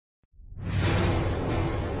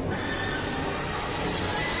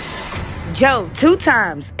Yo, 2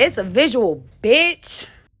 times. It's a visual, bitch.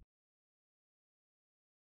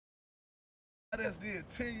 I just did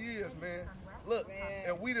 10 years, man. Look,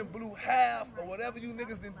 and we done blew half or whatever you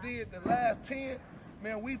niggas done did the last 10.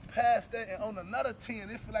 Man, we passed that, and on another 10,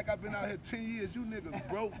 it feel like I've been out here 10 years. You niggas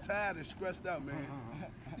broke, tired, and stressed out, man.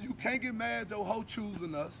 You can't get mad at your hoe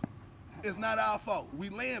choosing us. It's not our fault. We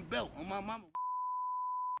laying belt on my mama.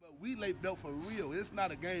 But we lay belt for real. It's not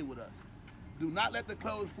a game with us. Do not let the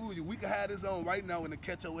clothes fool you. We can have this on right now and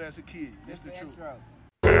catch your ass a kid. That's the truth.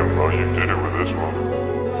 Damn, bro, you did it with this one.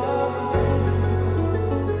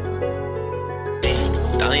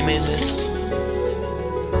 Damn, Donnie made this.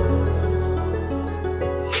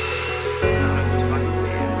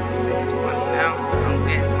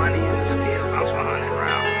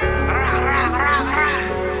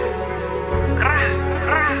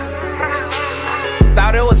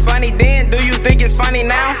 Thought it was funny then, do you think it's funny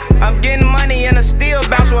now? I'm getting money and I still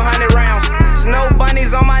bounce 100 rounds. Snow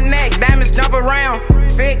bunnies on my neck, diamonds jump around.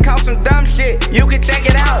 Fit cost some dumb shit, you can check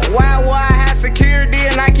it out. Why I have security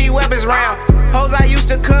and I keep weapons round. Hoes I used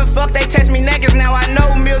to couldn't fuck, they text me niggas. Now I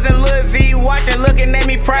know Mills and Lil V watching, looking at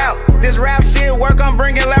me proud. This rap shit work, I'm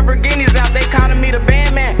bringing Lamborghinis out. They calling me the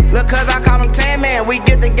band man, look cause I call them Tan Man. We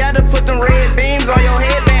get together, put them red beams on your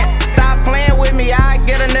headband. Stop playing with me, I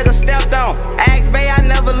get a nigga stepped on. Ask Bay, I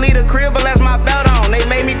never leave the crib unless my belt on. They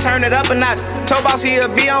made me turn it up a notch. Told boss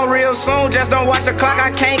he'll be on real soon, just don't watch the clock.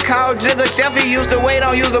 I can't call Jigga Chef, he used to wait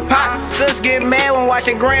on use a pot. Sis get mad when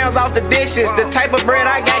washing grams off the dishes. The type of bread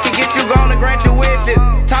I got can get you gone to grant your wishes.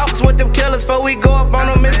 Talks with them killers before we go up on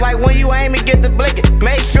them. It's like when you aim and get the blinking.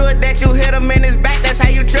 Make sure that you hit him in his back, that's how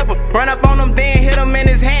you trip him. Run up on him, then hit him in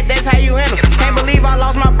his head, that's how you enter. Can't believe I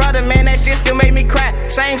lost my brother, man, that shit still make me cry.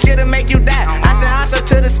 Same shit'll make you die. I said hustle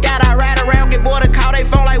to the sky, I ride around, get bored and call they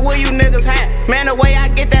phone like where you niggas at. Man, the way I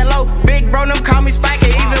get that low, big bro, them call me Spiky.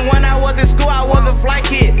 Even when I was in school, I was a flight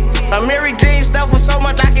kid. A Mary Jane stuff was so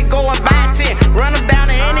much I could go and buy 10. Run them down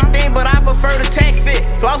to anything, but I prefer the tech fit.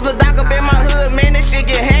 Lost the dock up in my hood, man, this shit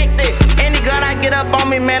get hectic. Any gun I get up on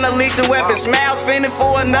me, man, I leak the weapon. Smiles fending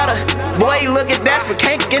for another. Boy, you looking desperate,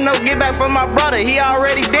 can't get no get back from my brother, he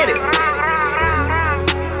already did it.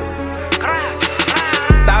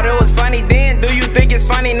 Thought it was funny then, do you think it's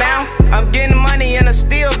funny now? I'm getting money and I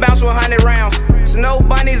still bounce 100 rounds. Snow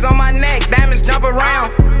bunnies on my neck, diamonds jump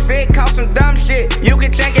around. Fit cost some dumb shit, you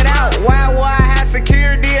can check it out. Why I have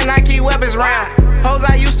security and I keep weapons round. Hoes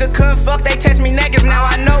I used to couldn't fuck, they text me niggas. Now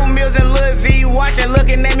I know Mills and Lil V watching,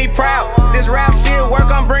 looking at me proud. This rap shit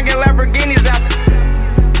work, I'm bringing Lamborghinis out.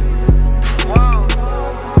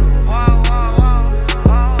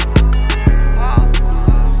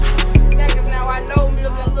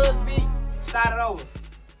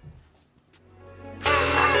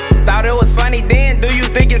 Thought it was funny then, do you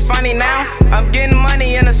think it's funny now?